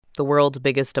the world's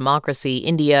biggest democracy,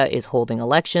 India, is holding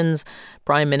elections.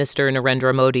 Prime Minister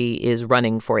Narendra Modi is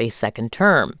running for a second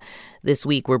term. This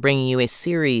week, we're bringing you a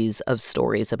series of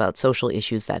stories about social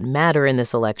issues that matter in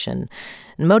this election.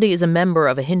 And Modi is a member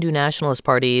of a Hindu nationalist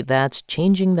party that's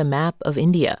changing the map of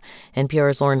India.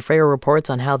 NPR's Lauren Frayer reports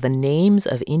on how the names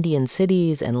of Indian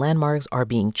cities and landmarks are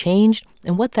being changed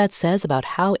and what that says about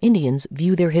how Indians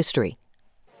view their history.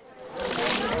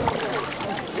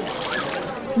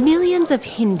 Millions of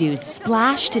Hindus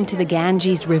splashed into the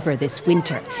Ganges River this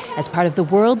winter as part of the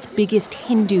world's biggest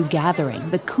Hindu gathering,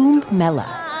 the Kumbh Mela,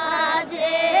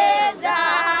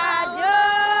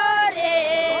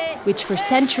 which for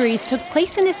centuries took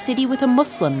place in a city with a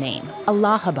Muslim name,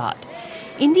 Allahabad.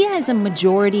 India is a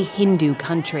majority Hindu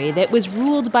country that was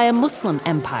ruled by a Muslim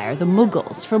empire, the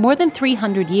Mughals, for more than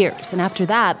 300 years, and after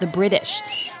that, the British.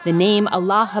 The name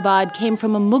Allahabad came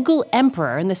from a Mughal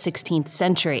emperor in the 16th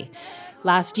century.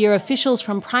 Last year, officials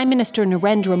from Prime Minister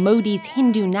Narendra Modi's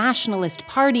Hindu nationalist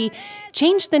party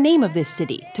changed the name of this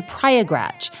city to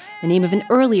Prayagraj, the name of an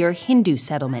earlier Hindu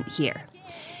settlement here.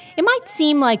 It might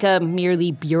seem like a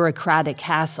merely bureaucratic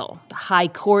hassle. The High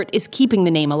Court is keeping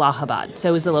the name Allahabad,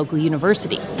 so is the local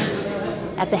university.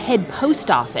 At the head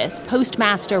post office,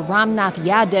 Postmaster Ramnath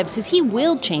Yadav says he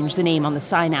will change the name on the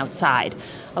sign outside,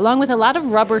 along with a lot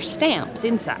of rubber stamps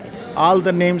inside. All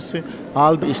the names,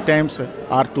 all the stamps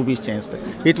are to be changed.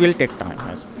 It will take time.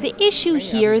 The issue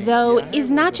here, though, is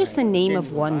not just the name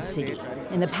of one city.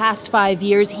 In the past 5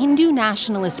 years, Hindu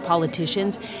nationalist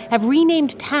politicians have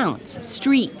renamed towns,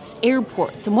 streets,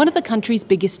 airports, and one of the country's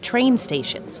biggest train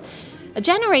stations. A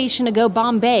generation ago,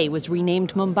 Bombay was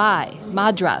renamed Mumbai.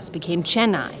 Madras became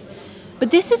Chennai.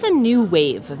 But this is a new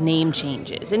wave of name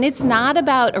changes, and it's not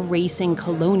about erasing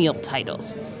colonial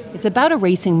titles. It's about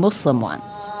erasing Muslim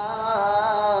ones.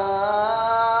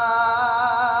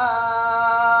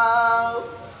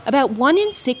 About 1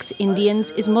 in 6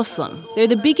 Indians is Muslim. They're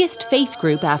the biggest faith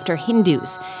group after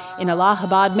Hindus. In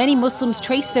Allahabad, many Muslims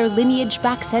trace their lineage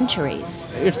back centuries.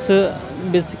 It's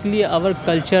basically our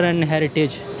culture and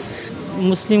heritage.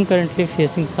 Muslim currently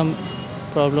facing some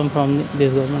problem from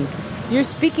this government. You're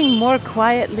speaking more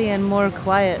quietly and more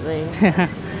quietly.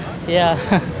 Yeah.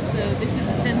 So this is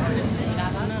a sensitive thing.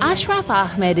 Ashraf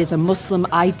Ahmed is a Muslim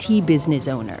IT business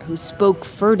owner who spoke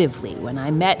furtively when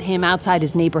I met him outside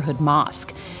his neighborhood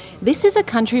mosque. This is a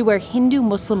country where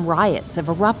Hindu-Muslim riots have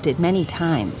erupted many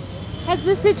times. Has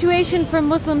the situation for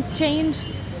Muslims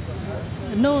changed?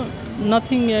 No,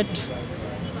 nothing yet.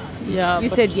 Yeah. You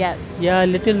said yet. Yeah, a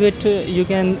little bit. You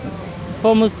can,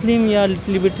 for Muslim, yeah, a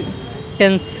little bit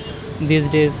tense these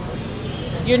days.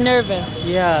 You're nervous?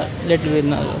 Yeah, a little bit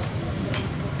nervous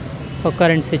for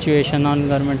current situation on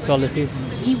government policies.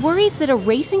 He worries that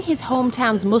erasing his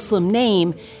hometown's Muslim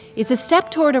name is a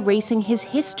step toward erasing his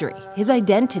history, his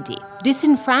identity,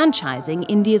 disenfranchising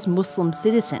India's Muslim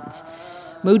citizens.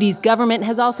 Modi's government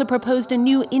has also proposed a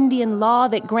new Indian law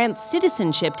that grants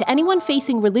citizenship to anyone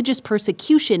facing religious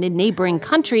persecution in neighboring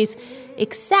countries,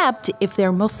 except if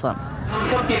they're Muslim.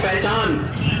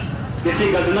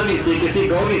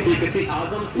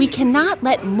 We cannot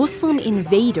let Muslim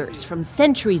invaders from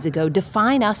centuries ago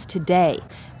define us today,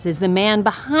 says the man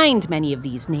behind many of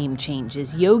these name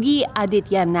changes, Yogi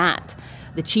Adityanath,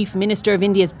 the chief minister of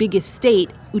India's biggest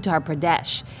state, Uttar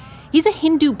Pradesh. He's a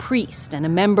Hindu priest and a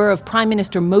member of Prime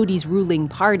Minister Modi's ruling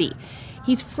party.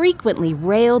 He's frequently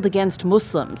railed against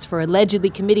Muslims for allegedly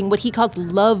committing what he calls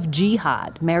love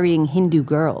jihad, marrying Hindu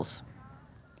girls.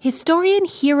 Historian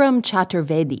Hiram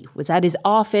Chaturvedi was at his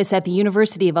office at the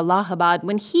University of Allahabad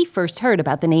when he first heard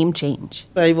about the name change.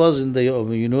 I was in the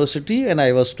university and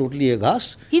I was totally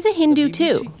aghast. He's a Hindu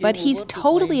too, but he's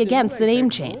totally against the name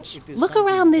change. Look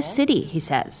around this city, he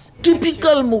says.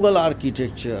 Typical Mughal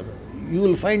architecture. You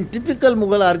will find typical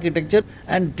Mughal architecture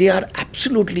and they are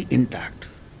absolutely intact.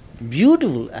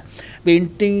 Beautiful.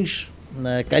 Paintings,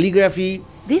 calligraphy.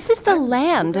 This is the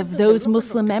land of those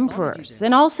Muslim emperors,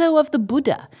 and also of the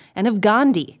Buddha and of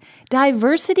Gandhi.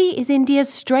 Diversity is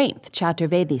India's strength,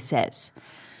 Chaturvedi says.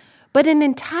 But an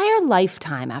entire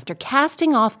lifetime after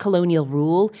casting off colonial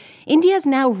rule, India is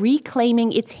now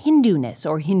reclaiming its Hinduness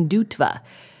or Hindutva.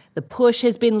 The push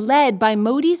has been led by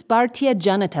Modi's Bharatiya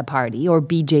Janata Party, or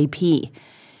BJP.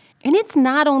 And it's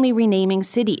not only renaming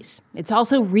cities. It's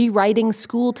also rewriting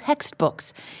school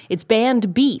textbooks. It's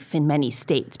banned beef in many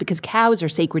states because cows are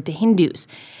sacred to Hindus.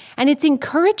 And it's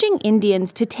encouraging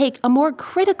Indians to take a more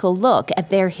critical look at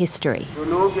their history.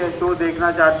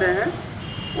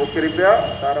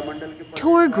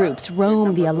 Tour groups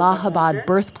roam the Allahabad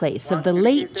birthplace of the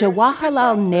late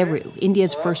Jawaharlal Nehru,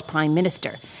 India's first prime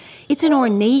minister. It's an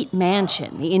ornate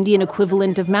mansion, the Indian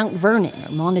equivalent of Mount Vernon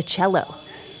or Monticello.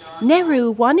 Nehru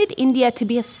wanted India to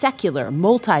be a secular,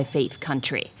 multi-faith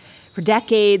country. For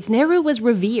decades, Nehru was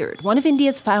revered, one of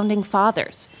India's founding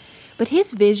fathers. But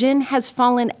his vision has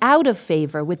fallen out of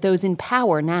favor with those in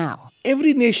power now.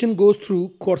 Every nation goes through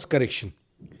course correction.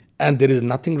 And there is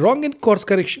nothing wrong in course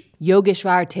correction.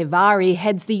 Yogeshwar Tiwari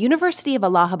heads the University of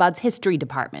Allahabad's history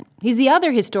department. He's the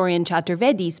other historian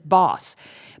Chaturvedi's boss,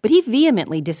 but he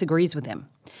vehemently disagrees with him.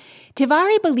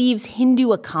 Tiwari believes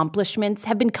Hindu accomplishments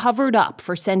have been covered up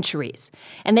for centuries,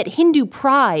 and that Hindu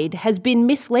pride has been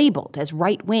mislabeled as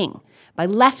right-wing by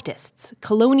leftists,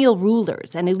 colonial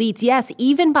rulers, and elites, yes,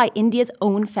 even by India's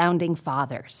own founding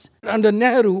fathers. Under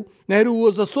Nehru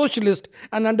was a socialist,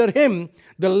 and under him,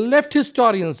 the left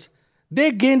historians,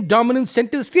 they gained dominant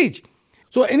center stage.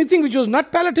 So anything which was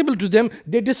not palatable to them,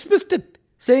 they dismissed it,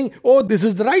 saying, oh, this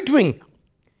is the right wing.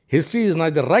 History is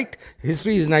neither right,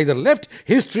 history is neither left,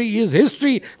 history is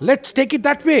history. Let's take it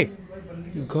that way.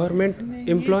 Government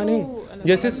employee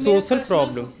just a social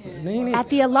problem. At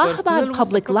the Allahabad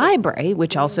Public Library,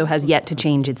 which also has yet to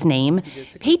change its name,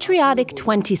 patriotic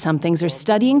 20-somethings are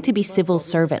studying to be civil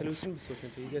servants.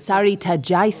 Sarita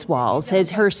Jaiswal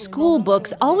says her school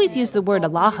books always use the word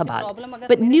Allahabad,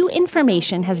 but new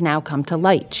information has now come to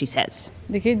light, she says.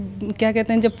 We're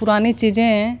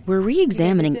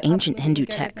re-examining ancient Hindu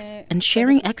texts and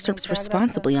sharing excerpts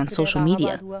responsibly on social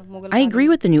media. I agree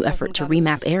with the new effort to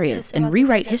remap areas and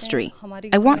rewrite history.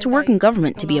 I want to work in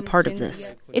government to be a part of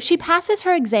this. If she passes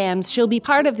her exams, she'll be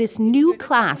part of this new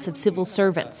class of civil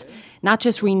servants, not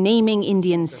just renaming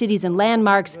Indian cities and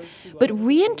landmarks, but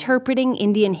reinterpreting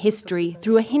Indian history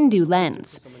through a Hindu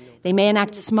lens. They may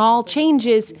enact small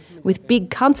changes with big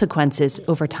consequences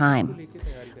over time.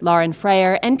 Lauren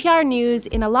Freyer, NPR News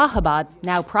in Allahabad,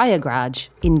 now Prayagraj,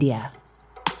 India.